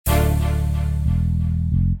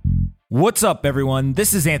What's up, everyone?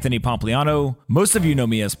 This is Anthony Pompliano. Most of you know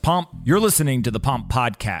me as Pomp. You're listening to the Pomp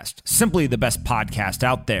Podcast, simply the best podcast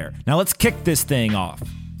out there. Now let's kick this thing off.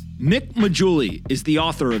 Nick Maggiulli is the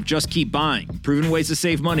author of Just Keep Buying, Proven Ways to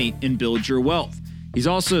Save Money and Build Your Wealth. He's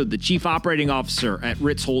also the Chief Operating Officer at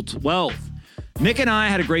Ritz-Holt Wealth. Nick and I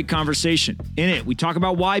had a great conversation. In it, we talk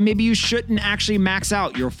about why maybe you shouldn't actually max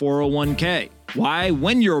out your 401k, why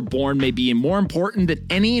when you're born may be more important than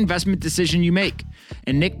any investment decision you make.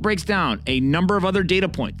 And Nick breaks down a number of other data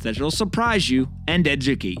points that will surprise you and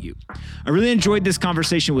educate you. I really enjoyed this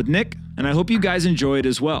conversation with Nick, and I hope you guys enjoy it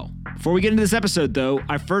as well. Before we get into this episode, though,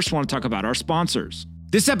 I first want to talk about our sponsors.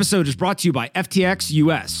 This episode is brought to you by FTX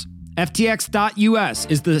US. FTX.US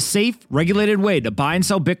is the safe, regulated way to buy and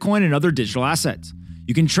sell Bitcoin and other digital assets.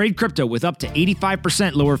 You can trade crypto with up to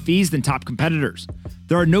 85% lower fees than top competitors.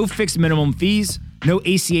 There are no fixed minimum fees, no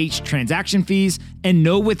ACH transaction fees, and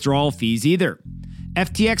no withdrawal fees either.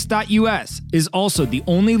 FTX.US is also the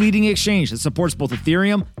only leading exchange that supports both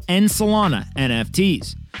Ethereum and Solana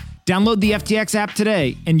NFTs. Download the FTX app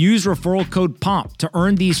today and use referral code POMP to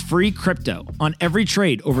earn these free crypto on every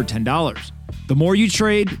trade over $10. The more you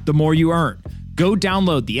trade, the more you earn. Go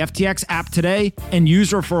download the FTX app today and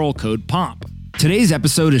use referral code POMP. Today's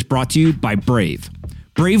episode is brought to you by Brave.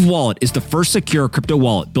 Brave Wallet is the first secure crypto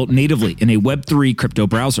wallet built natively in a Web3 crypto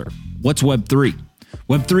browser. What's Web3?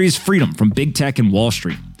 Web3 is freedom from big tech and Wall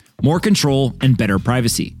Street, more control and better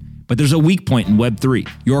privacy. But there's a weak point in Web3,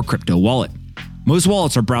 your crypto wallet. Most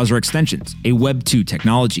wallets are browser extensions, a Web2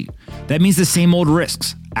 technology. That means the same old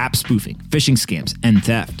risks, app spoofing, phishing scams, and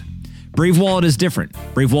theft. Brave Wallet is different.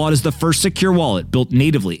 Brave Wallet is the first secure wallet built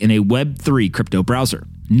natively in a Web3 crypto browser.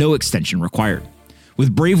 No extension required.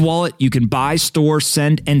 With Brave Wallet, you can buy, store,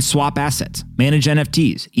 send, and swap assets, manage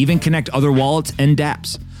NFTs, even connect other wallets and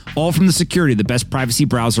dApps, all from the security of the best privacy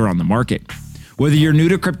browser on the market. Whether you're new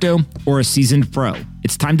to crypto or a seasoned pro,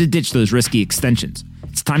 it's time to ditch those risky extensions.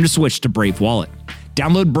 It's time to switch to Brave Wallet.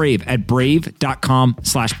 Download Brave at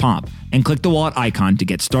brave.com/pomp and click the wallet icon to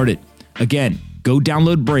get started. Again, go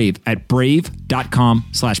download Brave at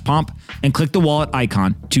brave.com/pomp and click the wallet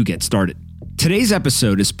icon to get started. Today's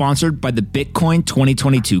episode is sponsored by the Bitcoin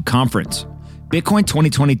 2022 conference. Bitcoin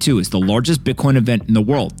 2022 is the largest Bitcoin event in the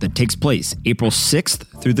world that takes place April 6th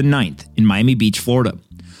through the 9th in Miami Beach, Florida.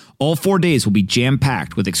 All 4 days will be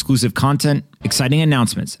jam-packed with exclusive content, exciting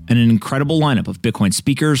announcements, and an incredible lineup of Bitcoin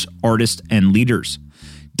speakers, artists, and leaders.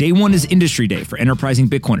 Day 1 is Industry Day for enterprising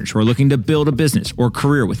Bitcoiners who are looking to build a business or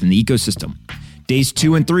career within the ecosystem. Days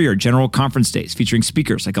 2 and 3 are general conference days featuring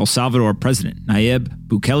speakers like El Salvador President Nayib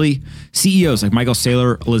Bukele, CEOs like Michael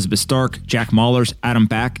Saylor, Elizabeth Stark, Jack Mallers, Adam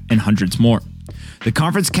Back, and hundreds more. The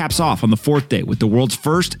conference caps off on the 4th day with the world's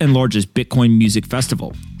first and largest Bitcoin music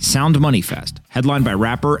festival, Sound Money Fest, headlined by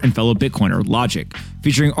rapper and fellow Bitcoiner Logic,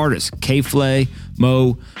 featuring artists K-Flay,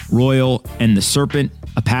 Mo, Royal, and The Serpent,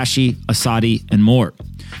 Apache, Asadi, and more.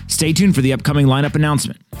 Stay tuned for the upcoming lineup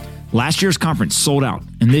announcement. Last year's conference sold out,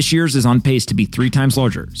 and this year's is on pace to be 3 times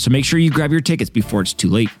larger, so make sure you grab your tickets before it's too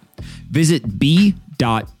late. Visit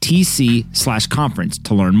b.tc/conference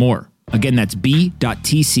to learn more. Again, that's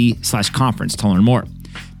b.tc/conference to learn more.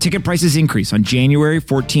 Ticket prices increase on January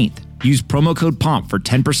 14th. Use promo code POMP for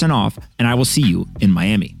 10% off, and I will see you in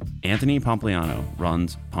Miami. Anthony Pompliano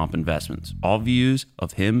runs Pomp Investments. All views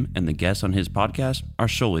of him and the guests on his podcast are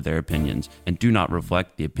solely their opinions and do not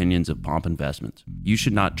reflect the opinions of Pomp Investments. You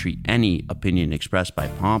should not treat any opinion expressed by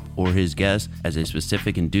Pomp or his guests as a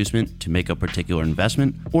specific inducement to make a particular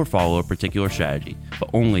investment or follow a particular strategy,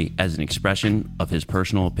 but only as an expression of his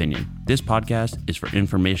personal opinion. This podcast is for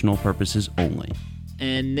informational purposes only.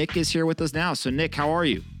 And Nick is here with us now. So Nick, how are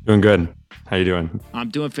you? Doing good. How you doing? I'm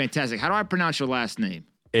doing fantastic. How do I pronounce your last name?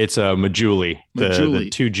 It's Maggiulli. Maggiulli. The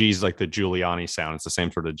 2 G's like the Giuliani sound. It's the same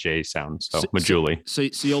sort of J sound. So Maggiulli. So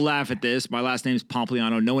you'll laugh at this. My last name is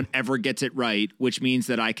Pompliano. No one ever gets it right, which means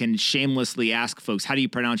that I can shamelessly ask folks, how do you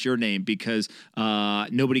pronounce your name? Because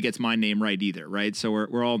nobody gets my name right either, right? So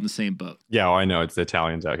we're all in the same boat. Yeah, well, I know. It's the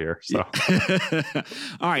Italians out here. So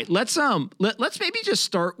all right, let's maybe just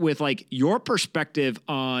start with like your perspective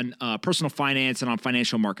on personal finance and on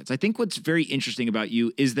financial markets. I think what's very interesting about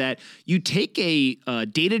you is that you take a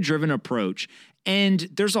data-driven approach, and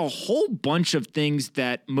there's a whole bunch of things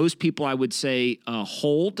that most people, I would say,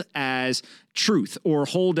 hold as truth or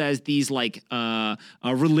hold as these like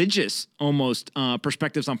religious almost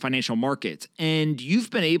perspectives on financial markets. And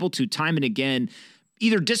you've been able to time and again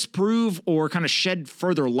either disprove or kind of shed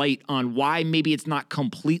further light on why maybe it's not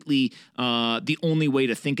completely the only way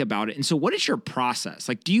to think about it. And so what is your process?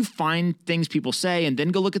 Like, do you find things people say and then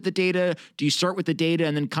go look at the data? Do you start with the data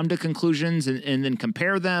and then come to conclusions and then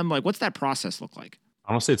compare them? Like, what's that process look like?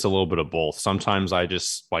 Honestly, it's a little bit of both. Sometimes I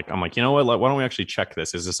just I'm like, you know what? Like, why don't we actually check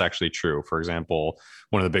this? Is this actually true? For example,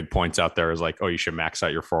 one of the big points out there is like, oh, you should max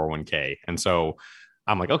out your 401k. And so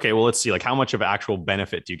I'm like, okay, well, let's see, like, how much of actual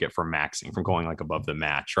benefit do you get from maxing, from going like above the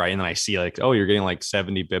match, right? And then I see like, oh, you're getting like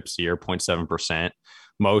 70 bips a year, 0.7%.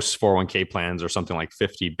 Most 401k plans are something like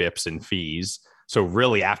 50 bips in fees. So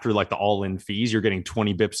really, after like the all-in fees, you're getting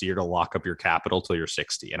 20 bips a year to lock up your capital till you're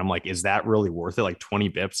 60. And I'm like, is that really worth it? Like 20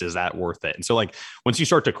 bips, is that worth it? And so like once you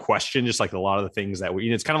start to question just like a lot of the things that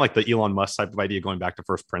it's kind of like the Elon Musk type of idea, going back to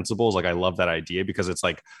first principles. Like I love that idea because it's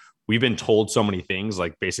like we've been told so many things,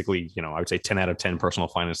 like basically, I would say 10 out of 10 personal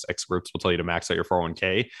finance experts will tell you to max out your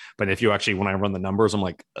 401k. But if you actually, when I run the numbers, I'm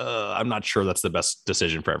like, I'm not sure that's the best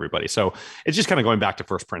decision for everybody. So it's just kind of going back to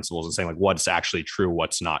first principles and saying like, what's actually true,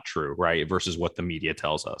 what's not true, right? Versus what the media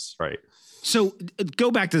tells us, right? So go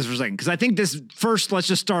back to this for a second, because I think this first, let's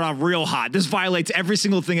just start off real hot. This violates every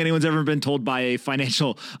single thing anyone's ever been told by a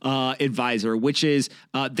financial advisor, which is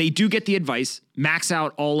they do get the advice, max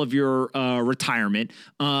out all of your retirement.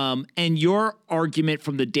 And your argument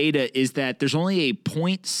from the data is that there's only a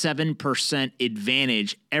 0.7%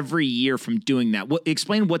 advantage every year from doing that.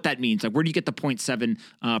 Explain what that means. Like, where do you get the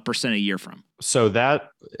 0.7% a year from? So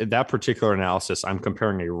that particular analysis, I'm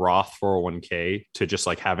comparing a Roth 401k to just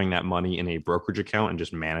like having that money in a brokerage account and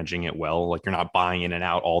just managing it well. Like you're not buying in and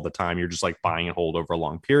out all the time. You're just like buying and hold over a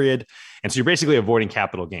long period. And so you're basically avoiding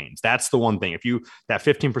capital gains. That's the one thing. If that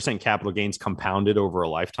 15% capital gains compounded over a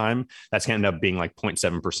lifetime, that's going to end up being like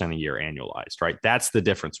 0.7% a year annualized, right? That's the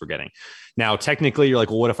difference we're getting. Now, technically you're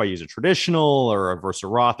like, well, what if I use a traditional or a versus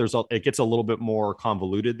Roth? It gets a little bit more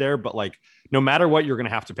convoluted there, but like, no matter what, you're going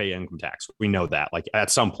to have to pay income tax. We know that. Like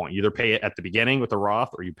at some point, you either pay it at the beginning with the Roth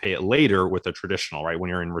or you pay it later with a traditional, right? When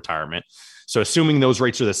you're in retirement. So assuming those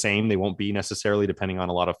rates are the same, they won't be necessarily depending on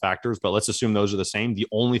a lot of factors, but let's assume those are the same. The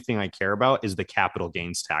only thing I care about is the capital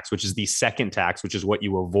gains tax, which is the second tax, which is what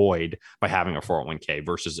you avoid by having a 401k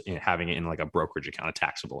versus having it in like a brokerage account, a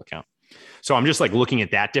taxable account. So I'm just like looking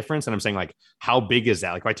at that difference and I'm saying like, how big is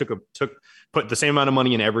that? Like if I put the same amount of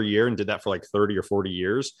money in every year and did that for like 30 or 40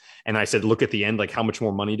 years. And I said, look at the end, like how much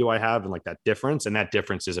more money do I have? And like that difference, and that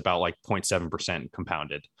difference is about like 0.7%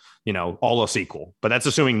 compounded, all else equal, but that's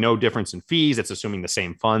assuming no difference in fees. It's assuming the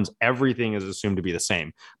same funds. Everything is assumed to be the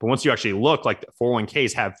same. But once you actually look, like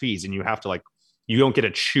 401ks have fees and you have to like, you don't get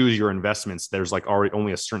to choose your investments. There's like already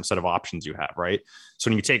only a certain set of options you have, right?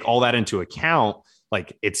 So when you take all that into account,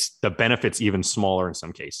 like it's the benefits even smaller in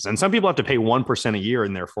some cases. And some people have to pay 1% a year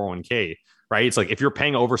in their 401k, right? It's like if you're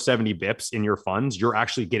paying over 70 bips in your funds, you're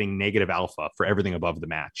actually getting negative alpha for everything above the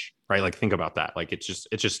match, right? Like think about that. Like it's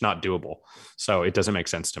just not doable. So it doesn't make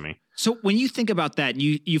sense to me. So when you think about that,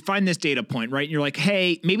 you find this data point, right? And you're like,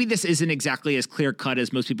 hey, maybe this isn't exactly as clear cut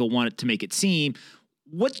as most people want it to make it seem.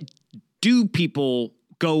 What do people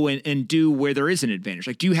go and do where there is an advantage?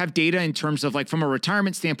 Like, do you have data in terms of like from a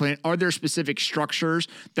retirement standpoint, are there specific structures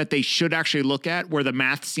that they should actually look at where the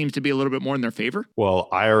math seems to be a little bit more in their favor? Well,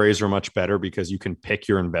 IRAs are much better because you can pick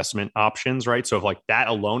your investment options, right? So if like that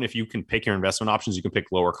alone, if you can pick your investment options, you can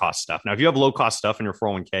pick lower cost stuff. Now, if you have low cost stuff in your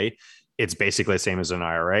 401k, it's basically the same as an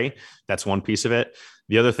IRA. That's one piece of it.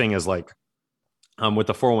 The other thing is like with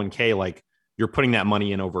the 401k, like you're putting that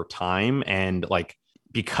money in over time, and like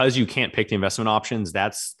because you can't pick the investment options,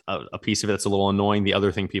 that's a piece of it that's a little annoying. The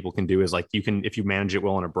other thing people can do is like you can, if you manage it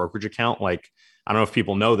well in a brokerage account, like I don't know if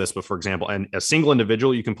people know this, but for example, and a single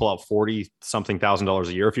individual, you can pull out 40 something $1,000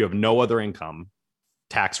 a year. If you have no other income,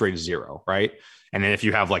 tax rate is 0, right? And then if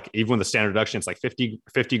you have like, even with the standard deduction, it's like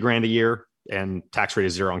 50 grand a year and tax rate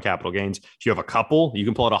is 0 on capital gains. If you have a couple, you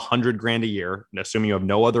can pull out 100 grand a year, assuming you have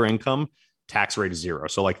no other income, tax rate is 0.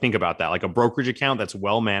 So like, think about that. Like a brokerage account that's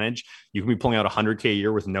well managed, you can be pulling out 100K a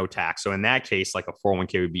year with no tax. So in that case, like a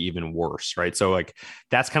 401k would be even worse, right? So like,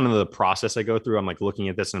 that's kind of the process I go through. I'm like looking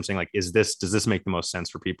at this and I'm saying like, does this make the most sense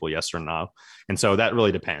for people? Yes or no? And so that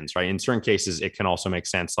really depends, right? In certain cases, it can also make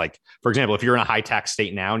sense. Like, for example, if you're in a high tax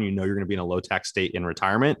state now and you're going to be in a low tax state in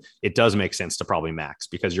retirement, it does make sense to probably max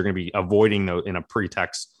because you're going to be avoiding those in a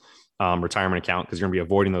pre-tax retirement account because you're going to be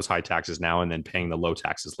avoiding those high taxes now and then paying the low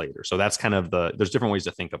taxes later. So that's kind of there's different ways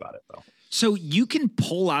to think about it though. So you can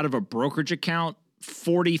pull out of a brokerage account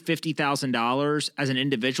 $50,000 as an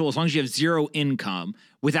individual as long as you have 0 income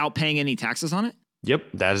without paying any taxes on it? Yep,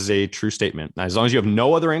 that is a true statement. As long as you have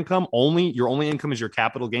no other income, your only income is your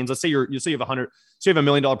capital gains. Let's say you have $1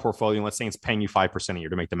 million portfolio, and let's say it's paying you 5% a year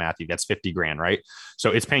to make the math. That's 50 grand, right?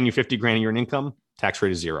 So it's paying you 50 grand a year in income. Tax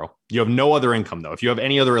rate is 0. You have no other income though. If you have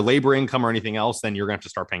any other labor income or anything else, then you're going to have to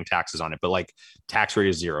start paying taxes on it. But like tax rate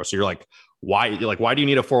is 0. So you're like, why do you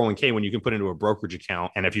need a 401k when you can put into a brokerage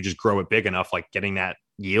account? And if you just grow it big enough, like getting that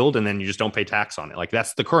yield, and then you just don't pay tax on it. Like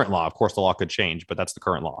that's the current law. Of course, the law could change, but that's the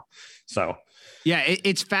current law. So yeah,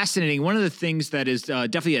 it's fascinating. One of the things that is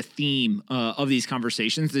definitely a theme of these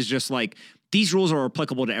conversations is just like, these rules are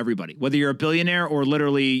applicable to everybody, whether you're a billionaire or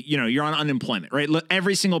literally, you're on unemployment, right?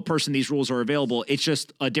 Every single person, these rules are available. It's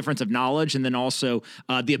just a difference of knowledge, and then also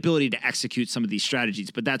the ability to execute some of these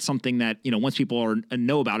strategies. But that's something that, once people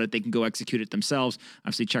know about it, they can go execute it themselves.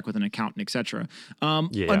 Obviously, check with an accountant, et cetera.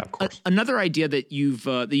 Of course. Another idea that you've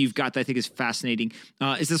got that I think is fascinating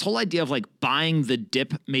is this whole idea of like buying the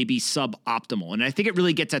dip may be suboptimal, and I think it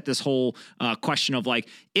really gets at this whole question of like,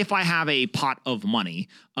 if I have a pot of money,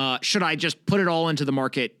 should I just put it all into the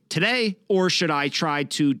market today, or should I try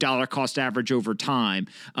to dollar cost average over time?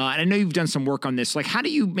 And I know you've done some work on this. Like, how do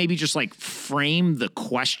you maybe just like frame the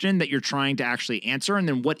question that you're trying to actually answer? And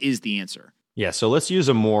then what is the answer? Yeah. So let's use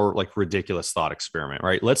a more like ridiculous thought experiment,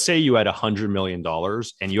 right? Let's say you had $100 million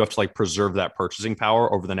and you have to like preserve that purchasing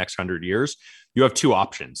power over the next 100 years. You have two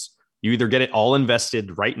options. You either get it all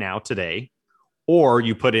invested right now today, or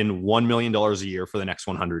you put in $1 million a year for the next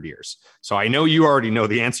 100 years. So I know you already know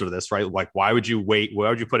the answer to this, right? Like, why would you wait? Why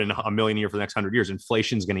would you put in $1 million a year for the next 100 years?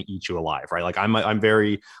 Inflation's going to eat you alive, right? Like I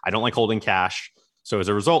don't like holding cash. So as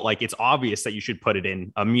a result, like it's obvious that you should put it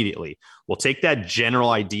in immediately. We'll take that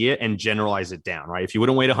general idea and generalize it down, right? If you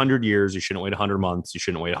wouldn't wait 100 years, you shouldn't wait 100 months, you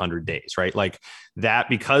shouldn't wait 100 days, right? Like that,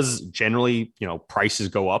 because generally, prices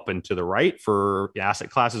go up and to the right for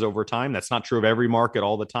asset classes over time. That's not true of every market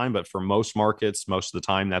all the time, but for most markets, most of the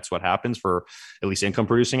time, that's what happens for at least income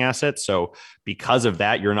producing assets. So because of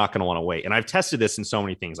that, you're not going to want to wait. And I've tested this in so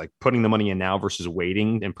many things, like putting the money in now versus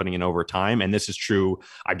waiting and putting it over time. And this is true.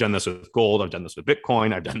 I've done this with gold. I've done this with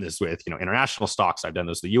Bitcoin. I've done this with, international stocks. I've done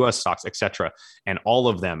this with the US stocks, etc. And all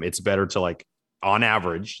of them, it's better to like, on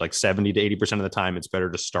average, like 70 to 80% of the time, it's better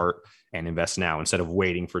to start and invest now instead of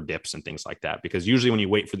waiting for dips and things like that. Because usually when you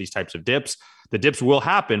wait for these types of dips, the dips will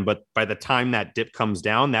happen, but by the time that dip comes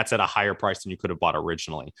down, that's at a higher price than you could have bought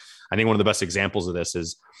originally. I think one of the best examples of this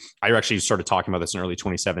is I actually started talking about this in early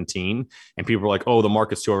 2017, and people were like, oh, the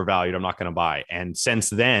market's too overvalued, I'm not going to buy. And since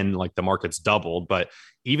then, like the market's doubled. But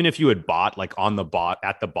even if you had bought like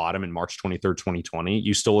at the bottom in March 23rd, 2020,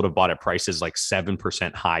 you still would have bought at prices like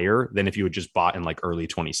 7% higher than if you had just bought in like early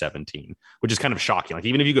 2017, which is kind of shocking. Like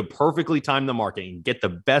even if you could perfectly time the market and get the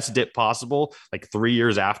best dip possible, like 3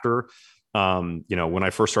 years after, when I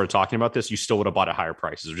first started talking about this, you still would have bought at higher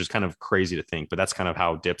prices, which is kind of crazy to think, but that's kind of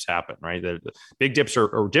how dips happen, right? The big dips are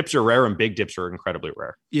rare, and big dips are incredibly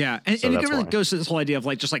rare. Yeah. And it really goes to this whole idea of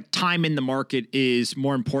like, just like time in the market is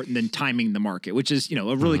more important than timing the market, which is,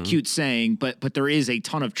 a really cute saying, but there is a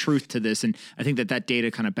ton of truth to this. And I think that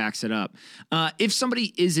data kind of backs it up. If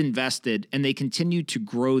somebody is invested and they continue to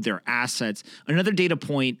grow their assets, another data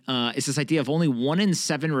point is this idea of only 1 in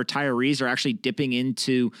 7 retirees are actually dipping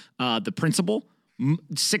into the principal.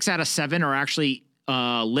 6 out of 7 are actually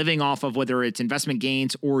living off of whether it's investment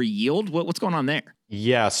gains or yield. What's going on there?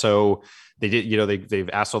 Yeah. So they did, they've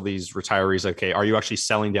asked all these retirees, okay, are you actually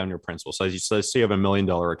selling down your principal? So let's say you have $1 million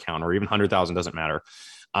account, or even 100,000, doesn't matter.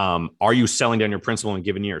 Are you selling down your principal in a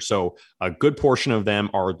given year? So a good portion of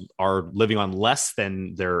them are living on less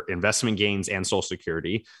than their investment gains and Social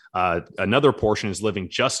Security. Another portion is living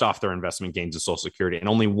just off their investment gains and Social Security, and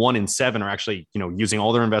only 1 in 7 are actually, using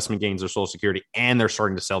all their investment gains or Social Security, and they're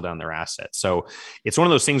starting to sell down their assets. So it's one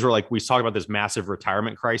of those things where like we talk about this massive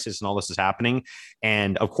retirement crisis and all this is happening.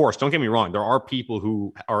 And of course, don't get me wrong, there are people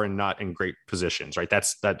who are not in great positions, right?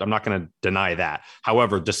 That I'm not going to deny that.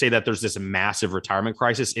 However, to say that there's this massive retirement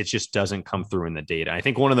crisis, it just doesn't come through in the data. I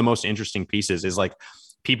think one of the most interesting pieces is like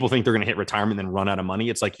people think they're going to hit retirement and then run out of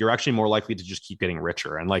money. It's like you're actually more likely to just keep getting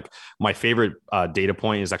richer. And like my favorite data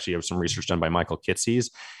point is actually some research done by Michael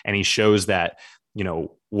Kitces, and he shows that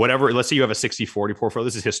whatever, let's say you have a 60-40 portfolio.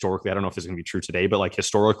 This is historically, I don't know if this is going to be true today, but like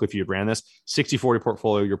historically, if you ran this 60-40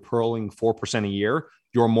 portfolio, you're pulling 4% a year,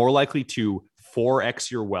 you're more likely to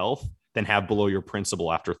 4x your wealth than have below your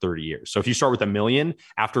principal after 30 years. So if you start with $1 million,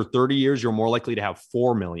 after 30 years, you're more likely to have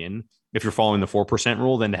 4 million if you're following the 4%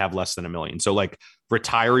 rule than to have less than $1 million. So like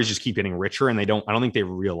retirees just keep getting richer, and I don't think they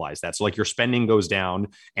realize that. So like your spending goes down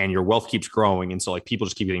and your wealth keeps growing. And so like people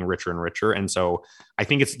just keep getting richer and richer. And so I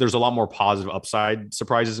think there's a lot more positive upside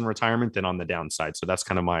surprises in retirement than on the downside. So that's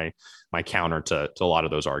kind of my counter to a lot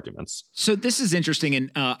of those arguments. So this is interesting.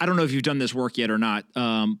 And I don't know if you've done this work yet or not,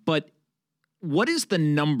 but what is the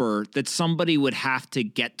number that somebody would have to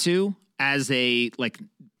get to as a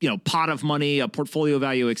pot of money, a portfolio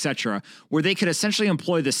value, et cetera, where they could essentially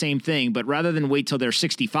employ the same thing, but rather than wait till they're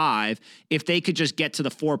 65, if they could just get to the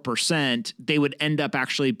 4%, they would end up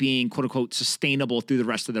actually being quote unquote sustainable through the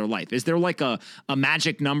rest of their life. Is there like a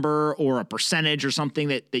magic number or a percentage or something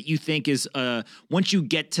that you think is once you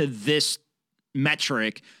get to this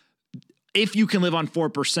metric, if you can live on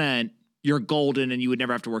 4%, you're golden and you would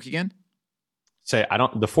never have to work again? Say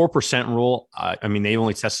the 4% rule. I mean, they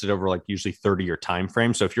only tested over like usually 30-year time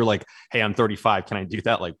frame. So if you're like, hey, I'm 35, can I do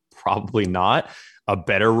that? Like, probably not. A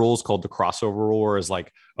better rule is called the crossover rule, where is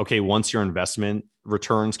like, okay, once your investment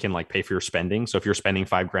returns can like pay for your spending. So if you're spending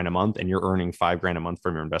 $5,000 a month and you're earning $5,000 a month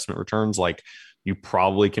from your investment returns, like you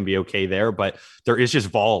probably can be okay there. But there is just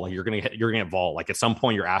vol. Like you're gonna get vol. Like at some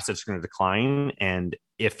point, your assets are going to decline, and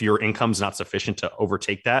if your income's not sufficient to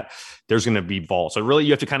overtake that, there's going to be vol. So really,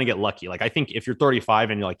 you have to kind of get lucky. Like I think if you're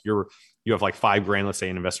 35 and you have like $5,000, let's say,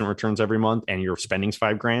 in investment returns every month, and your spending's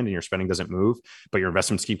 $5,000 and your spending doesn't move, but your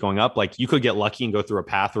investments keep going up, like you could get lucky and go through a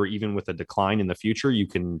path where even with a decline in the future, you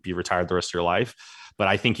can be retired the rest of your life. But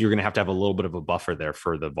I think you're going to have a little bit of a buffer there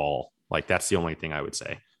for the vol. Like that's the only thing I would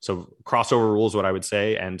say. So crossover rules, what I would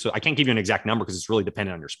say. And so I can't give you an exact number because it's really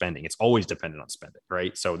dependent on your spending. It's always dependent on spending,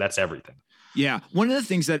 right? So that's everything. Yeah. One of the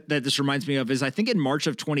things that this reminds me of is I think in March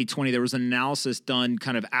of 2020, there was an analysis done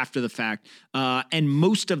kind of after the fact. And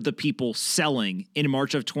most of the people selling in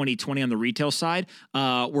March of 2020 on the retail side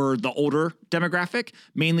were the older demographic,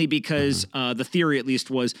 mainly because the theory at least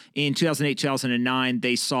was in 2008, 2009,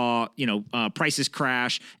 they saw, prices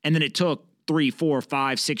crash. And then it took 3, 4,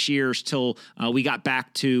 5, 6 years till we got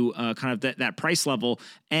back to kind of that price level.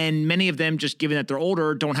 And many of them, just given that they're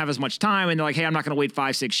older, don't have as much time. And they're like, hey, I'm not going to wait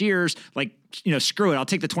 5, 6 years. Like, screw it. I'll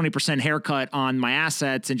take the 20% haircut on my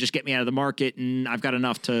assets and just get me out of the market. And I've got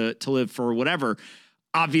enough to live for whatever.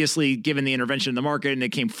 Obviously, given the intervention in the market and it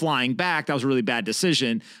came flying back, that was a really bad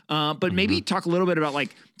decision. But maybe talk a little bit about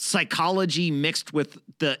like psychology mixed with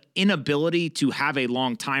the inability to have a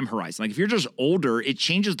long time horizon. Like if you're just older, it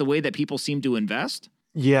changes the way that people seem to invest.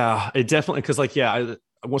 Yeah, it definitely, because like,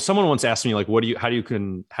 well, someone once asked me like, how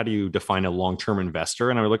do you define a long-term investor?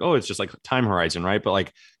 And I was like, oh, it's just like time horizon, right? But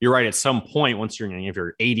like, you're right. At some point, if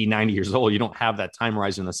you're 80, 90 years old, you don't have that time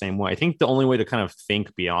horizon the same way. I think the only way to kind of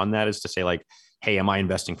think beyond that is to say like, hey, am I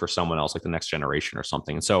investing for someone else, like the next generation or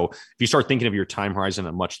something? And so if you start thinking of your time horizon in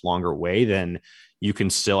a much longer way, then you can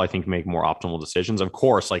still, I think, make more optimal decisions. Of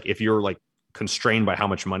course, like if you're like constrained by how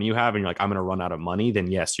much money you have and you're like, I'm going to run out of money, then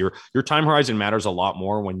yes, your time horizon matters a lot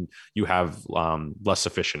more when you have less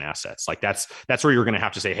sufficient assets. Like that's where you're going to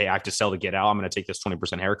have to say, hey, I have to sell to get out. I'm going to take this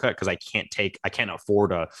 20% haircut because I can't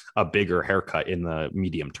afford a bigger haircut in the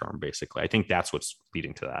medium term, basically. I think that's what's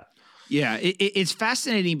leading to that. Yeah, it's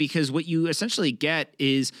fascinating because what you essentially get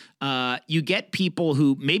is you get people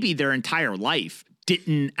who maybe their entire life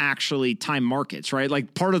didn't actually time markets, right?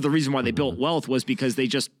 Like part of the reason why they built wealth was because they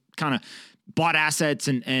just kind of bought assets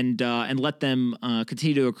and let them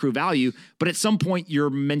continue to accrue value. But at some point, your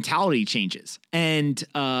mentality changes. And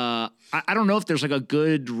I don't know if there's like a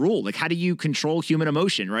good rule. Like, how do you control human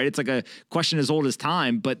emotion, right? It's like a question as old as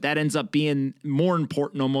time, but that ends up being more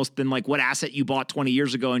important almost than like what asset you bought 20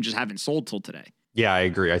 years ago and just haven't sold till today. Yeah, I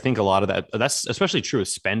agree. I think a lot of that's especially true with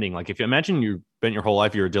spending. Like if you imagine you've been your whole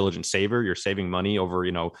life, you're a diligent saver, you're saving money over,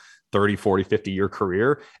 30, 40, 50 year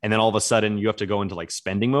career. And then all of a sudden you have to go into like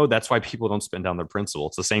spending mode. That's why people don't spend down their principal.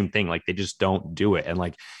 It's the same thing. Like they just don't do it. And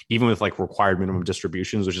like, even with like required minimum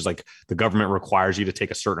distributions, which is like the government requires you to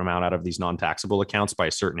take a certain amount out of these non-taxable accounts by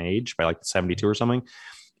a certain age, by like 72 or something.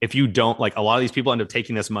 If you don't, like a lot of these people end up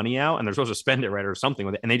taking this money out and they're supposed to spend it, right, or something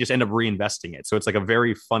with it, and they just end up reinvesting it. So it's like a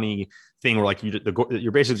very funny thing where like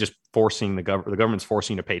you're basically just forcing the government's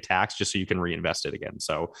forcing you to pay tax just so you can reinvest it again.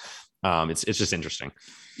 So it's just interesting.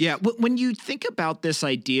 Yeah. When you think about this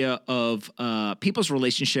idea of people's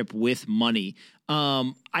relationship with money,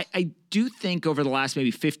 I do think over the last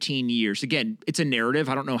maybe 15 years, again, it's a narrative.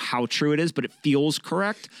 I don't know how true it is, but it feels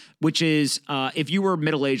correct, which is if you were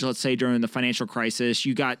middle-aged, let's say during the financial crisis,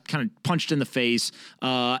 you got kind of punched in the face,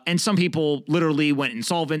 and some people literally went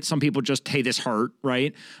insolvent. Some people just, hey, this hurt,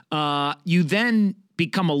 right? You then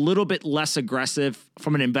become a little bit less aggressive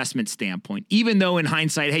from an investment standpoint, even though in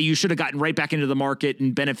hindsight, hey, you should have gotten right back into the market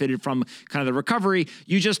and benefited from kind of the recovery.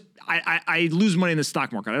 You just, I lose money in the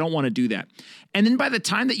stock market. I don't want to do that. And then by the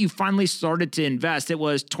time that you finally started to invest, it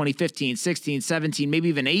was 2015, 16, 17, maybe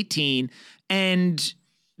even 18. And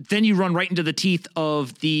then you run right into the teeth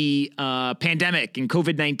of the pandemic and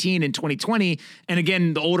COVID-19 in 2020. And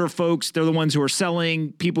again, the older folks, they're the ones who are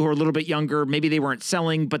selling. People who are a little bit younger, maybe they weren't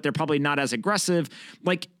selling, but they're probably not as aggressive.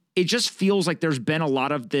 Like, it just feels like there's been a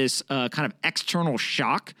lot of this kind of external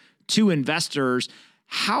shock to investors.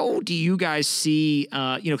 How do you guys see,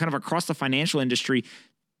 kind of across the financial industry,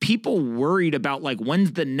 people worried about like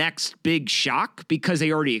when's the next big shock because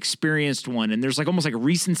they already experienced one, and there's like almost like a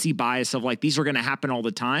recency bias of like these are going to happen all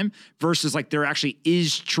the time versus like there actually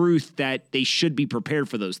is truth that they should be prepared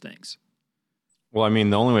for those things? Well, I mean,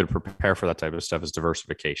 the only way to prepare for that type of stuff is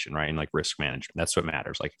diversification, right? And like risk management. That's what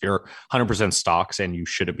matters. Like if you're 100% stocks and you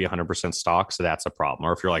shouldn't be 100% stocks, so that's a problem.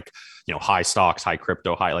 Or if you're like, high stocks, high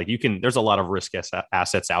crypto, high, like there's a lot of risk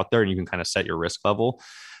assets out there and you can kind of set your risk level.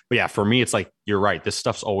 But yeah, for me, it's like, you're right. This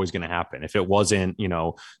stuff's always going to happen. If it wasn't,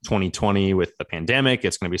 2020 with the pandemic,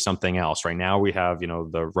 it's going to be something else. Right now we have,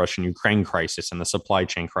 the Russian-Ukraine crisis and the supply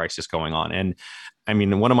chain crisis going on. And I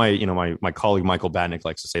mean, one of my, my colleague, Michael Badnick,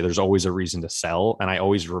 likes to say there's always a reason to sell. And I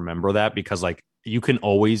always remember that because like, you can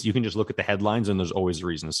just look at the headlines and there's always a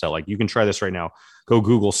reason to sell. Like you can try this right now, go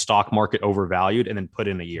Google stock market overvalued and then put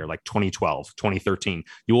in a year like 2012, 2013.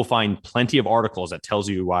 You will find plenty of articles that tells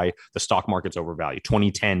you why the stock market's overvalued.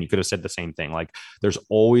 2010, you could have said the same thing. Like there's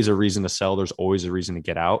always a reason to sell. There's always a reason to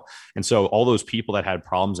get out. And so all those people that had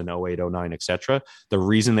problems in 08, 09, et cetera, the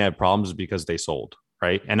reason they had problems is because they sold,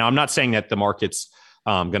 right? And I'm not saying that the market's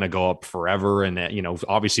going to go up forever. And that,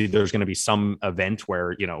 obviously there's going to be some event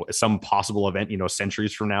where, some possible event,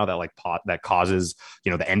 centuries from now that causes,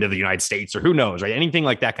 the end of the United States or who knows, right? Anything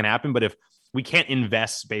like that can happen. But if we can't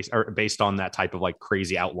invest based on that type of like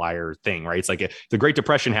crazy outlier thing, right? It's like if the Great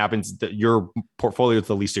Depression happens, your portfolio is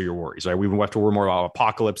the least of your worries, right? We have to worry more about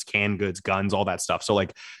apocalypse, canned goods, guns, all that stuff. So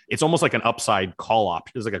like, it's almost like an upside call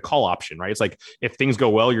option. It's like a call option, right? It's like, if things go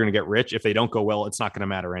well, you're going to get rich. If they don't go well, it's not going to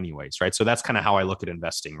matter anyways, right? So that's kind of how I look at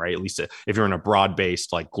investing, right? At least if you're in a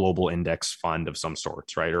broad-based like global index fund of some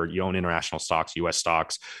sorts, right? Or you own international stocks, US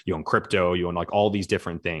stocks, you own crypto, you own like all these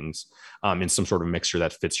different things in some sort of mixture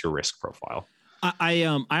that fits your risk profile.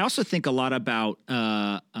 I also think a lot about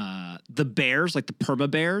the bears, like the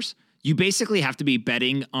perma bears. You basically have to be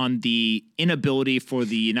betting on the inability for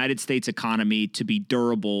the United States economy to be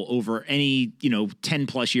durable over any 10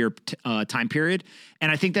 plus year time period.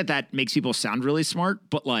 And I think that makes people sound really smart,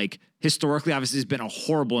 but like historically, obviously, it's been a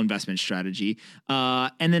horrible investment strategy.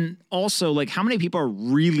 And then also, like, how many people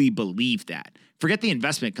really believe that? Forget the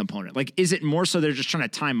investment component. Like, is it more so they're just trying to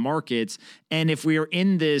time markets? And if we are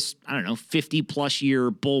in this, 50 plus year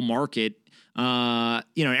bull market,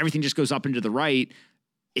 everything just goes up and to the right.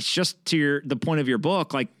 It's just to the point of your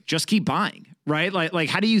book, like just keep buying, right? Like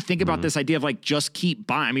how do you think about this idea of like just keep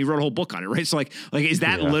buying? I mean, you wrote a whole book on it, right? So like is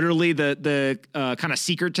that literally the kind of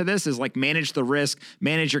secret to this? Is like manage the risk,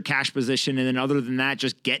 manage your cash position, and then other than that,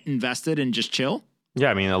 just get invested and just chill? Yeah,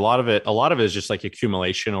 I mean, a lot of it is just like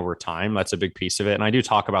accumulation over time. That's a big piece of it. And I do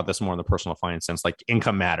talk about this more in the personal finance sense. Like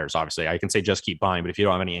income matters, obviously. I can say just keep buying, but if you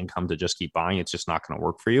don't have any income to just keep buying, it's just not going to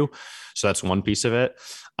work for you. So that's one piece of it.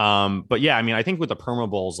 But yeah, I mean, I think with the perma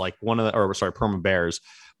bulls, like perma bears,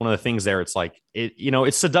 one of the things there, it's like,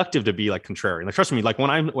 it's seductive to be like contrarian. Like, trust me, like when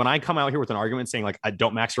I come out here with an argument saying like, I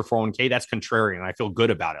don't max for 401k, that's contrarian. And I feel good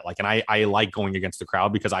about it. Like, and I like going against the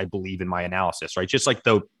crowd because I believe in my analysis, right? Just like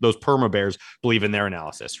those perma bears believe in their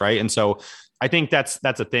analysis. Right. And so I think that's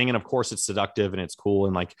a thing. And of course it's seductive and it's cool.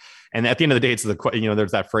 And like, and at the end of the day, it's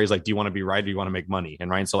there's that phrase, like, do you want to be right? Or do you want to make money? And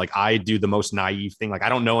right. And so like, I do the most naive thing. Like, I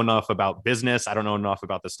don't know enough about business. I don't know enough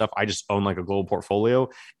about this stuff. I just own like a global portfolio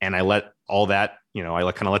and I let all that,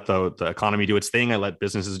 I kind of let the economy do its thing. I let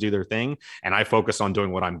businesses do their thing. And I focus on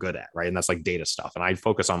doing what I'm good at. Right. And that's like data stuff. And I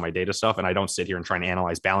focus on my data stuff. And I don't sit here and try and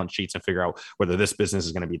analyze balance sheets and figure out whether this business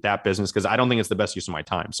is going to beat that business, because I don't think it's the best use of my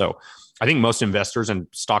time. So I think most investors and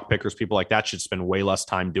stock pickers, people like that, should spend way less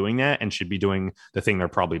time doing that and should be doing the thing they're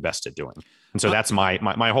probably best at doing. And so that's my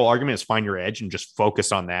whole argument is find your edge and just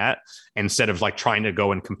focus on that instead of like trying to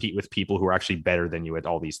go and compete with people who are actually better than you at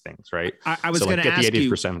all these things. Right. I was going to ask get the 80th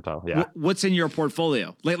you, percentile. Yeah. What's in your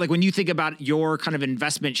portfolio? Like when you think about your kind of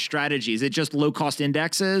investment strategy, is it just low cost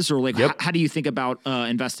indexes or like how do you think about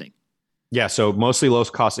investing? Yeah. So mostly low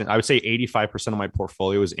cost. I would say 85% of my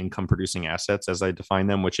portfolio is income producing assets as I define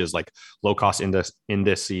them, which is like low cost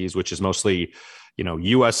indices, which is mostly,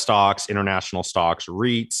 US stocks, international stocks,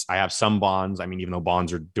 REITs. I have some bonds. I mean, even though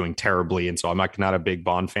bonds are doing terribly. And so I'm not a big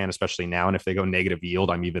bond fan, especially now. And if they go negative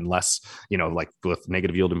yield, I'm even less, like with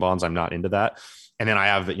negative yield in bonds, I'm not into that. And then I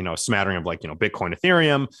have, a smattering of like, Bitcoin,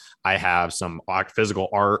 Ethereum. I have some physical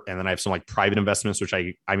art, and then I have some like private investments, which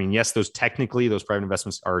I mean, yes, those private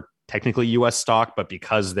investments are technically US stock, but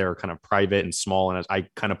because they're kind of private and small, and I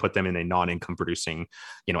kind of put them in a non-income producing,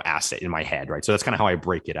 asset in my head. Right. So that's kind of how I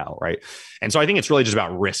break it out. Right. And so I think it's really just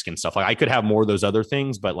about risk and stuff. Like I could have more of those other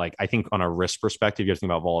things, but like, I think on a risk perspective, you have to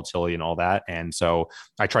think about volatility and all that. And so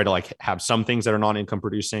I try to like have some things that are non-income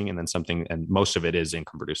producing, and then something, and most of it is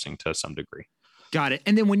income producing to some degree. Got it.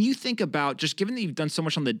 And then when you think about, just given that you've done so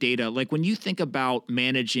much on the data, like when you think about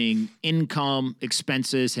managing income,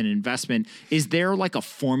 expenses, and investment, is there like a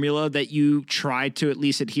formula that you try to at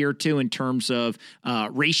least adhere to in terms of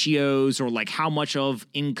ratios, or like how much of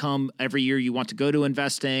income every year you want to go to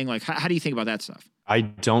investing? Like how do you think about that stuff? I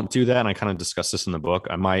don't do that, and I kind of discuss this in the book.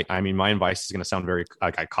 My advice is going to sound very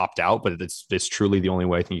like I copped out, but it's truly the only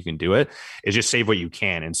way I think you can do it is just save what you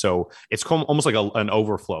can. And so it's almost like an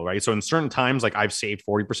overflow, right? So in certain times, like I've saved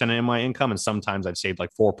 40% of my income, and sometimes I've saved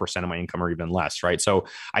like 4% of my income or even less, right? So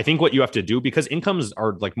I think what you have to do, because incomes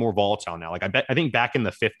are like more volatile now. Like I think back in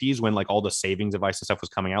the 50s when like all the savings advice and stuff was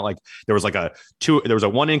coming out, like there was a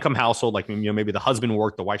one income household, like maybe the husband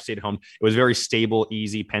worked, the wife stayed at home. It was very stable,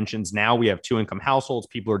 easy pensions. Now we have two income households.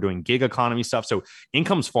 People are doing gig economy stuff. So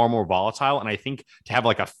income's far more volatile. And I think to have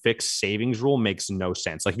like a fixed savings rule makes no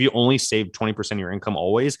sense. Like if you only save 20% of your income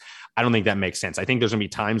always, I don't think that makes sense. I think there's gonna be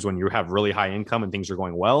times when you have really high income and things are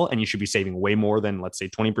going well, and you should be saving way more than, let's say,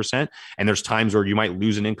 20%. And there's times where you might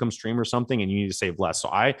lose an income stream or something and you need to save less. So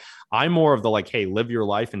I'm more of the like, hey, live your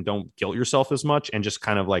life and don't guilt yourself as much, and just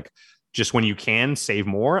kind of like, just when you can, save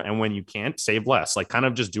more, and when you can't, save less. Like kind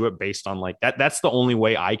of just do it based on like that. That's the only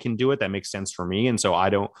way I can do it. That makes sense for me. And so I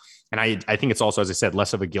don't, and I think it's also, as I said,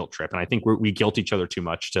 less of a guilt trip. And I think we guilt each other too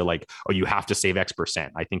much to like, oh, you have to save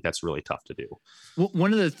X%. I think that's really tough to do. Well,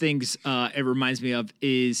 one of the things it reminds me of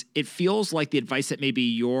is it feels like the advice that maybe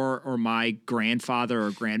your or my grandfather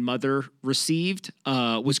or grandmother received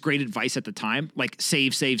was great advice at the time. Like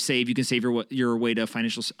save, save, save. You can save your way to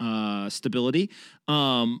financial stability.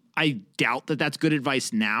 I doubt that that's good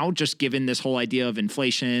advice now, just given this whole idea of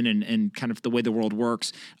inflation and kind of the way the world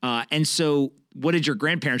works. And so what did your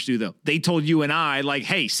grandparents do though? They told you and I like,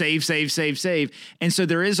 hey, save, save, save, save. And so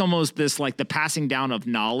there is almost this like the passing down of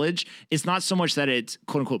knowledge. It's not so much that it's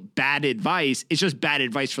quote unquote bad advice. It's just bad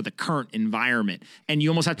advice for the current environment. And you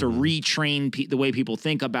almost have to retrain the way people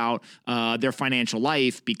think about their financial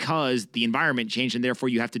life because the environment changed, and therefore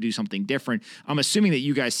you have to do something different. I'm assuming that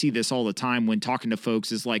you guys see this all the time when talking to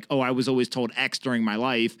folks is like, oh, I was always told X during my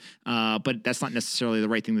life, but that's not necessarily the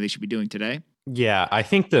right thing that they should be doing today. Yeah, I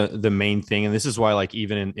think the main thing, and this is why, like,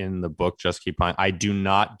 even in the book, Just Keep Buying, I do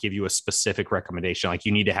not give you a specific recommendation. Like,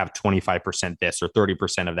 you need to have 25% this or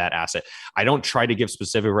 30% of that asset. I don't try to give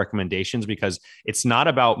specific recommendations because it's not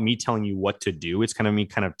about me telling you what to do. It's kind of me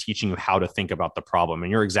kind of teaching you how to think about the problem.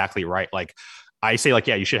 And you're exactly right. Like, I say like,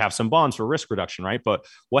 yeah, you should have some bonds for risk reduction, right? But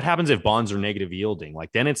what happens if bonds are negative yielding?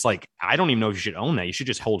 Like, then it's like, I don't even know if you should own that. You should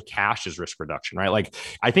just hold cash as risk reduction, right? Like,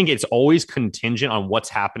 I think it's always contingent on what's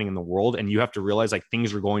happening in the world. And you have to realize like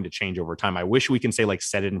things are going to change over time. I wish we can say like,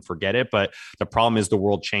 set it and forget it. But the problem is the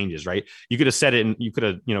world changes, right? You could have said it and you could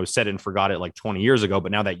have, set it and forgot it like 20 years ago,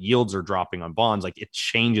 but now that yields are dropping on bonds, like it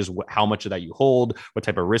changes how much of that you hold, what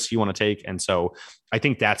type of risk you want to take. And so I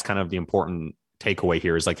think that's kind of the important takeaway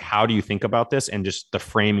here is like, how do you think about this? And just the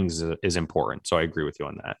framing is important. So I agree with you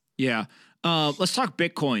on that. Yeah. Let's talk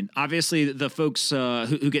Bitcoin. Obviously, the folks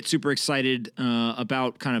who get super excited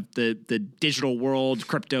about kind of the digital world,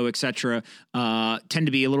 crypto, et cetera, tend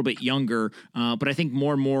to be a little bit younger. But I think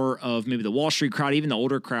more and more of maybe the Wall Street crowd, even the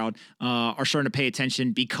older crowd, are starting to pay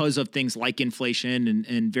attention because of things like inflation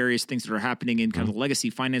and various things that are happening in kind of the legacy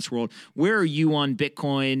finance world. Where are you on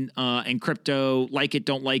Bitcoin and crypto? Like it,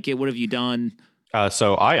 don't like it? What have you done?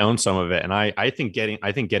 So I own some of it, and I think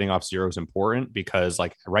getting off zero is important because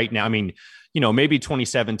like right now, I mean, maybe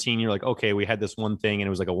 2017, you're like, okay, we had this one thing and it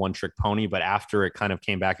was like a one trick pony. But after it kind of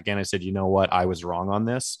came back again, I said, you know what? I was wrong on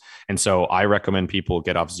this. And so I recommend people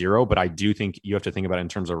get off zero. But I do think you have to think about it in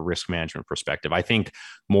terms of risk management perspective. I think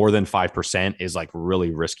more than 5% is like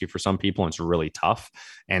really risky for some people, and it's really tough.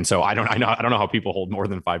 And so I don't know how people hold more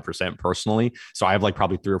than 5% personally. So I have like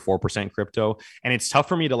probably 3 or 4% crypto. And it's tough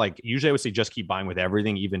for me to like, usually I would say just keep buying with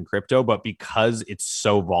everything, even crypto. But because it's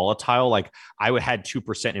so volatile, like I had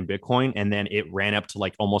 2% in Bitcoin, and then it ran up to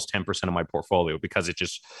like almost 10% of my portfolio because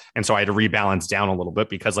and so I had to rebalance down a little bit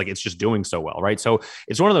because like it's just doing so well, right? So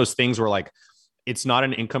it's one of those things where like it's not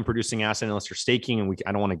an income producing asset unless you're staking. And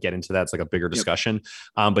I don't want to get into that. It's like a bigger discussion.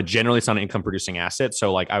 But generally it's not an income producing asset.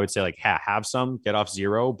 So like, I would say like, have some, get off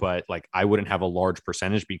zero, but like, I wouldn't have a large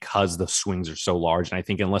percentage because the swings are so large. And I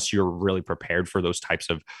think unless you're really prepared for those types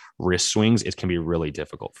of risk swings, it can be really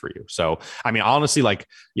difficult for you. So, I mean, honestly, like,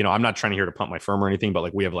 I'm not trying to here to pump my firm or anything, but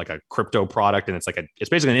like we have like a crypto product and it's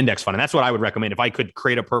basically an index fund. And that's what I would recommend. If I could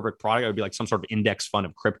create a perfect product, it would be like some sort of index fund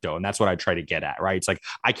of crypto. And that's what I try to get at, right? It's like,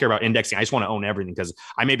 I care about indexing. I just want to own everything because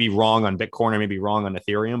I may be wrong on Bitcoin, I may be wrong on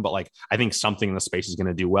Ethereum, but like I think something in the space is going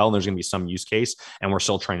to do well, and there's going to be some use case, and we're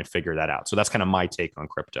still trying to figure that out. So that's kind of my take on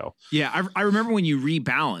crypto. Yeah, I remember when you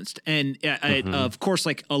rebalanced, and it of course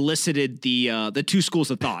like elicited the two schools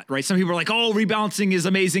of thought, right? Some people are like, "Oh, rebalancing is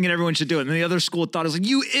amazing and everyone should do it," and then the other school of thought is like,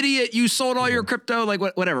 "You idiot, you sold all your crypto, like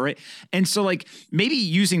whatever," right? And so like maybe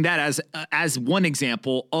using that as one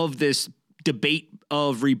example of this debate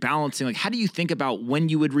of rebalancing, like how do you think about when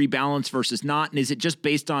you would rebalance versus not? And is it just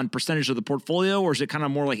based on percentage of the portfolio, or is it kind of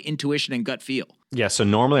more like intuition and gut feel? Yeah. So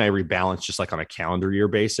normally I rebalance just like on a calendar year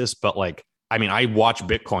basis, but like, I mean, I watched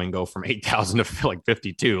Bitcoin go from 8,000 to like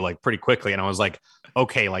 52, like pretty quickly. And I was like,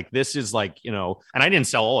 okay, like this is like, and I didn't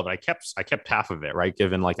sell all of it. I kept half of it, right?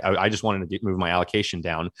 Given like, I just wanted to move my allocation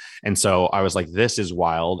down. And so I was like, this is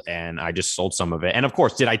wild. And I just sold some of it. And of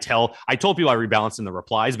course, I told people I rebalanced in the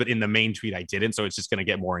replies, but in the main tweet, I didn't. So it's just going to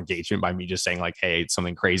get more engagement by me just saying like, hey, it's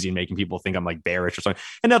something crazy and making people think I'm like bearish or something.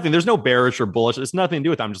 And nothing, there's no bearish or bullish. It's nothing to do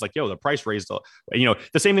with it. I'm just like, yo, the price raised,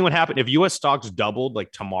 the same thing would happen if US stocks doubled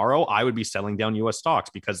like tomorrow, I would be selling down US stocks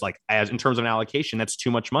because like as in terms of an allocation, that's too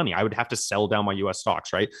much money. I would have to sell down my US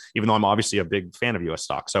stocks, right? Even though I'm obviously a big fan of US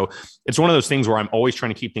stocks. So it's one of those things where I'm always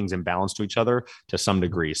trying to keep things in balance to each other to some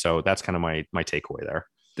degree. So that's kind of my takeaway there.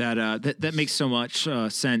 That makes so much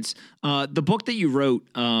sense. The book that you wrote,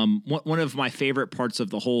 one of my favorite parts of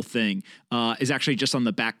the whole thing is actually just on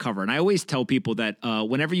the back cover. And I always tell people that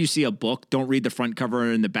whenever you see a book, don't read the front cover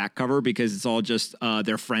and the back cover because it's all just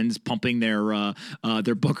their friends pumping their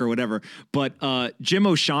book or whatever. But Jim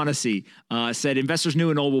O'Shaughnessy said investors new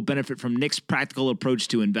and old will benefit from Nick's practical approach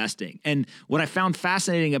to investing. And what I found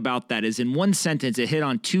fascinating about that is in one sentence, it hit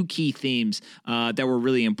on two key themes that were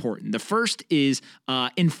really important. The first is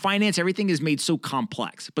in finance, everything is made so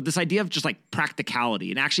complex, but this idea of just like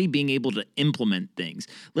practicality and actually being able to implement things.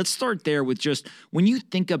 Let's start there with just when you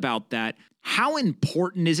think about that, how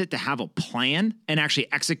important is it to have a plan and actually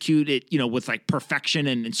execute it, with like perfection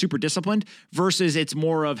and super disciplined versus it's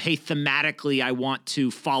more of, hey, thematically, I want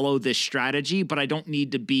to follow this strategy, but I don't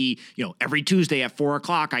need to be, every Tuesday at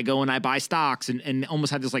 4:00, I go and I buy stocks and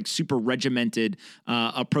almost have this like super regimented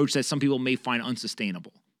approach that some people may find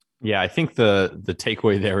unsustainable. Yeah, I think the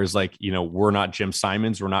takeaway there is like, we're not Jim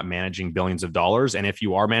Simons. We're not managing billions of dollars. And if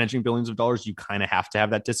you are managing billions of dollars, you kind of have to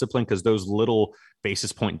have that discipline because those little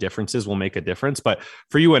basis point differences will make a difference. But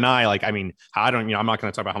for you and I, like, I mean, I'm not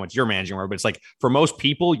going to talk about how much you're managing, but it's like for most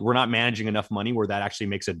people, we're not managing enough money where that actually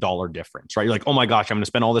makes a dollar difference, right? You're like, oh my gosh, I'm going to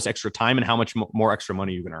spend all this extra time and how much more extra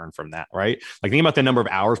money you can earn from that, right? Like think about the number of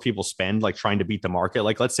hours people spend like trying to beat the market.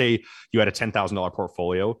 Like let's say you had a $10,000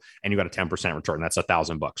 portfolio and you got a 10% return. That's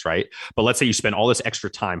 $1,000, right? But let's say you spend all this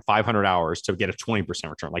extra time, 500 hours to get a 20%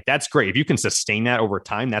 return. Like that's great. If you can sustain that over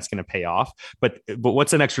time, that's going to pay off. But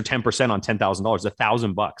what's an extra 10% on $10,000?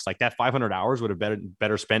 $1,000. Like that 500 hours would have been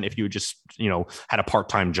better spent if you just, had a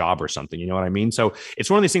part-time job or something, you know what I mean? So it's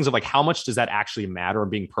one of these things of like, how much does that actually matter in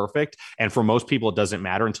being perfect? And for most people, it doesn't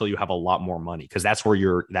matter until you have a lot more money, because that's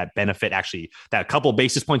where that benefit actually, that couple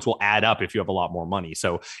basis points will add up if you have a lot more money.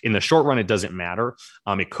 So in the short run, it doesn't matter.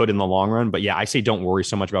 It could in the long run, but yeah, I say, don't worry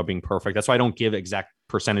so much about being perfect. That's why I don't give exact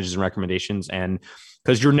percentages and recommendations. And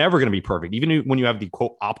because you're never going to be perfect. Even when you have the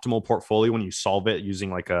quote optimal portfolio, when you solve it using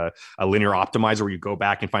like a linear optimizer where you go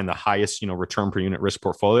back and find the highest, return per unit risk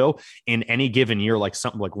portfolio in any given year, like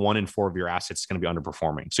something like 1 in 4 of your assets is going to be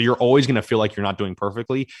underperforming. So you're always going to feel like you're not doing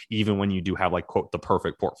perfectly, even when you do have like quote the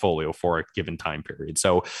perfect portfolio for a given time period.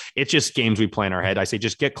 So it's just games we play in our head. I say,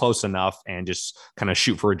 just get close enough and just kind of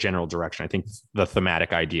shoot for a general direction. I think the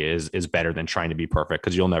thematic idea is better than trying to be perfect,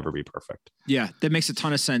 because you'll never be perfect. Yeah, that makes a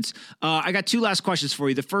ton of sense. I got 2 last questions for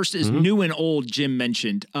you. The first is new and old, Jim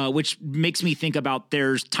mentioned, which makes me think about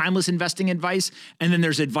there's timeless investing advice, and then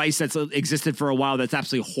there's advice that's existed for a while that's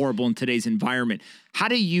absolutely horrible in today's environment. How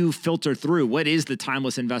do you filter through what is the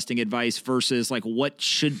timeless investing advice versus like what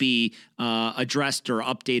should be addressed or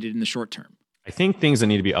updated in the short term? I think things that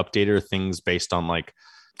need to be updated are things based on like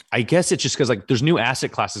I guess it's just because like there's new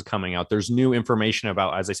asset classes coming out. There's new information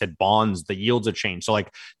about, as I said, bonds, the yields have changed. So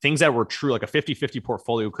like things that were true, like a 50-50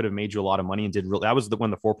 portfolio could have made you a lot of money and did really, that was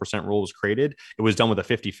when the 4% rule was created. It was done with a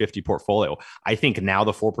 50-50 portfolio. I think now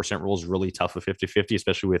the 4% rule is really tough with 50-50,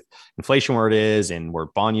 especially with inflation where it is and where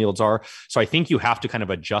bond yields are. So I think you have to kind of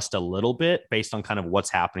adjust a little bit based on kind of what's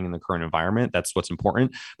happening in the current environment. That's what's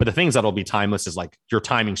important. But the things that'll be timeless is like your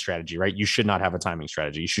timing strategy, right? You should not have a timing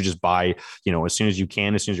strategy. You should just buy, as soon as you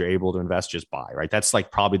can, as soon as you're able to invest, just buy, right? That's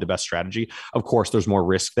like probably the best strategy. Of course, there's more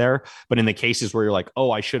risk there, but in the cases where you're like,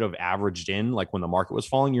 oh, I should have averaged in, like when the market was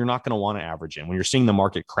falling, you're not going to want to average in. When you're seeing the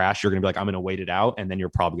market crash, you're going to be like, I'm going to wait it out. And then you're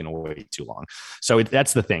probably going to wait too long. So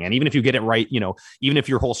that's the thing. And even if you get it right, even if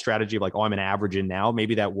your whole strategy of like, oh, I'm an average in now,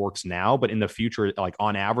 maybe that works now, but in the future, like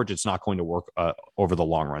on average, it's not going to work over the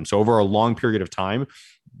long run. So over a long period of time,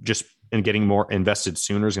 just and getting more invested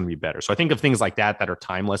sooner is going to be better. So I think of things like that are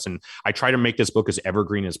timeless. And I try to make this book as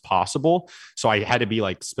evergreen as possible. So I had to be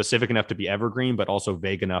like specific enough to be evergreen, but also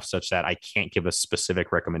vague enough such that I can't give a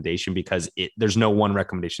specific recommendation because there's no one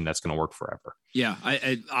recommendation that's going to work forever. Yeah,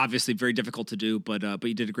 I obviously very difficult to do, but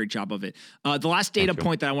you did a great job of it. The last data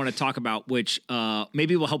point that I want to talk about, which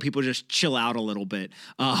maybe will help people just chill out a little bit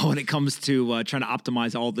when it comes to trying to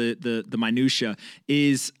optimize all the minutia,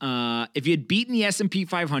 is if you had beaten the S&P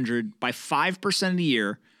 500 by 5% a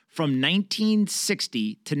year from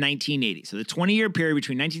 1960 to 1980. So the 20-year period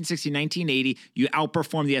between 1960 and 1980, you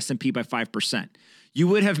outperformed the S&P by 5%. You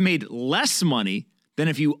would have made less money than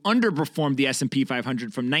if you underperformed the S&P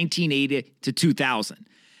 500 from 1980 to 2000.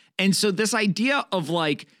 And so this idea of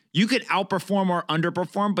like, you could outperform or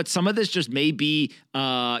underperform, but some of this just may be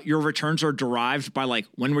your returns are derived by like,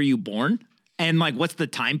 when were you born? And like, what's the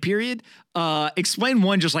time period? Explain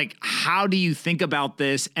one, just like, how do you think about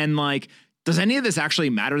this? And like, does any of this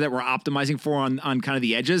actually matter that we're optimizing for on kind of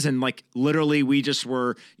the edges? And like, literally we just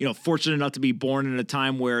were, fortunate enough to be born in a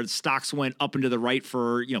time where stocks went up and to the right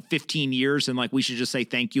for, 15 years. And like, we should just say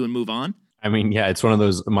thank you and move on. I mean, yeah, it's one of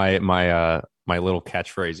those, my little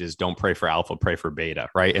catchphrase is don't pray for alpha, pray for beta.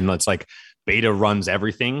 Right. And it's like, beta runs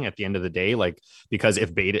everything at the end of the day, like, because if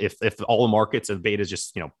all the markets, if beta is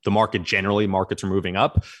just, the market generally, markets are moving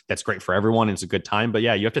up, that's great for everyone. It's a good time. But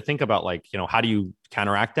yeah, you have to think about like, how do you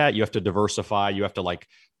counteract that? You have to diversify. You have to like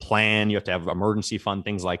plan. You have to have emergency fund,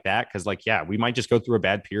 things like that. Cause like, yeah, we might just go through a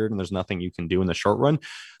bad period and there's nothing you can do in the short run.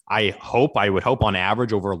 I would hope on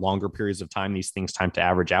average over longer periods of time, these things time to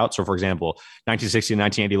average out. So for example, 1960 and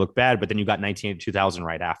 1980 look bad, but then you got 1980 2000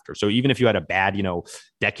 right after. So even if you had a bad,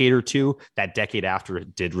 decade or two, that decade after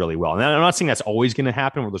it did really well. And I'm not saying that's always going to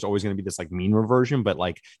happen where there's always going to be this like mean reversion, but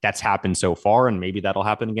like that's happened so far and maybe that'll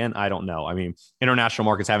happen again. I don't know. I mean, international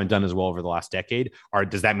markets haven't done as well over the last decade. Or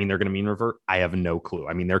does that mean they're going to mean revert? I have no clue.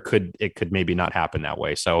 I mean, it could maybe not happen that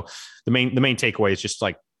way. So the main takeaway is just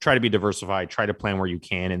like, try to be diversified, try to plan where you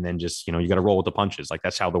can, and then just, you got to roll with the punches. Like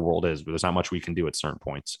that's how the world is, but there's not much we can do at certain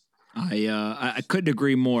points. I couldn't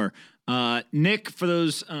agree more. Nick, for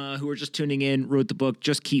those who are just tuning in, wrote the book,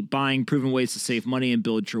 Just Keep Buying, Proven Ways to Save Money and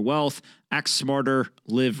Build Your Wealth. Act smarter,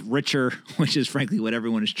 live richer, which is frankly what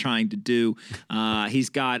everyone is trying to do. He's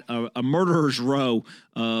got a murderer's row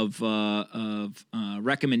of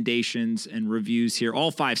recommendations and reviews here.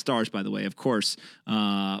 All 5 stars, by the way. Of course,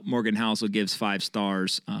 Morgan Housel gives 5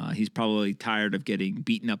 stars. He's probably tired of getting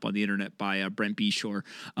beaten up on the internet by Brent Beshore.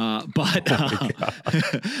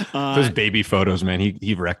 Those baby photos, man,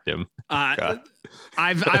 he wrecked him.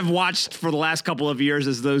 I've watched for the last couple of years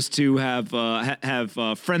as those two have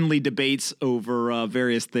friendly debates over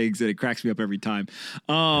various things, and it cracks me up every time.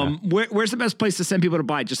 Where's the best place to send people to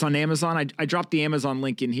buy? Just on Amazon? I dropped the Amazon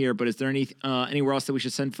link in here, but is there anywhere else that we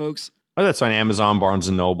should send folks? Oh, that's on Amazon, Barnes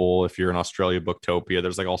and Noble. If you're in Australia, Booktopia.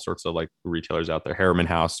 There's like all sorts of like retailers out there. Harriman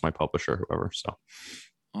House, my publisher, whoever. So.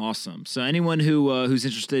 Awesome. So anyone who's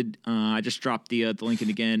interested, I just dropped the link in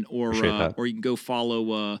again, or you can go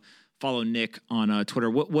follow Nick on Twitter.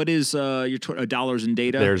 What is your Twitter? Dollars and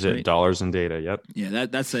Data? There's it. Dollars and Data. Yep. Yeah,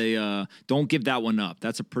 that's a don't give that one up.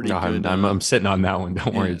 That's a pretty good. I'm sitting on that one.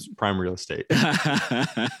 Don't worry, it's prime real estate.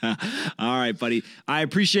 All right, buddy. I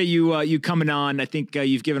appreciate you coming on. I think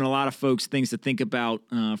you've given a lot of folks things to think about,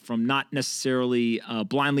 from not necessarily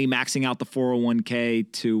blindly maxing out the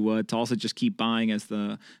 401k to also just keep buying as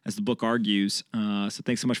the book argues. So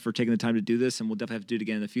thanks so much for taking the time to do this, and we'll definitely have to do it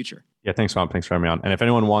again in the future. Yeah, thanks, Bob. Thanks for having me on. And if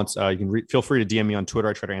anyone wants, you can feel free to DM me on Twitter.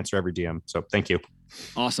 I try to answer every DM. So thank you.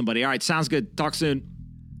 Awesome, buddy. All right, sounds good. Talk soon.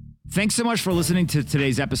 Thanks so much for listening to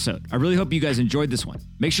today's episode. I really hope you guys enjoyed this one.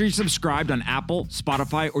 Make sure you're subscribed on Apple,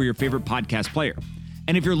 Spotify, or your favorite podcast player.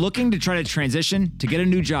 And if you're looking to try to transition to get a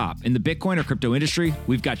new job in the Bitcoin or crypto industry,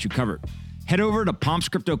 we've got you covered. Head over to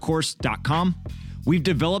pompscryptocourse.com. We've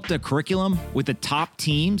developed a curriculum with the top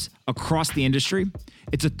teams across the industry.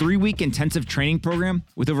 It's a 3-week intensive training program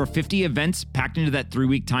with over 50 events packed into that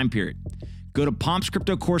 3-week time period. Go to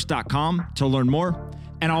pompscryptocourse.com to learn more,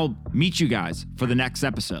 and I'll meet you guys for the next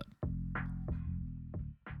episode.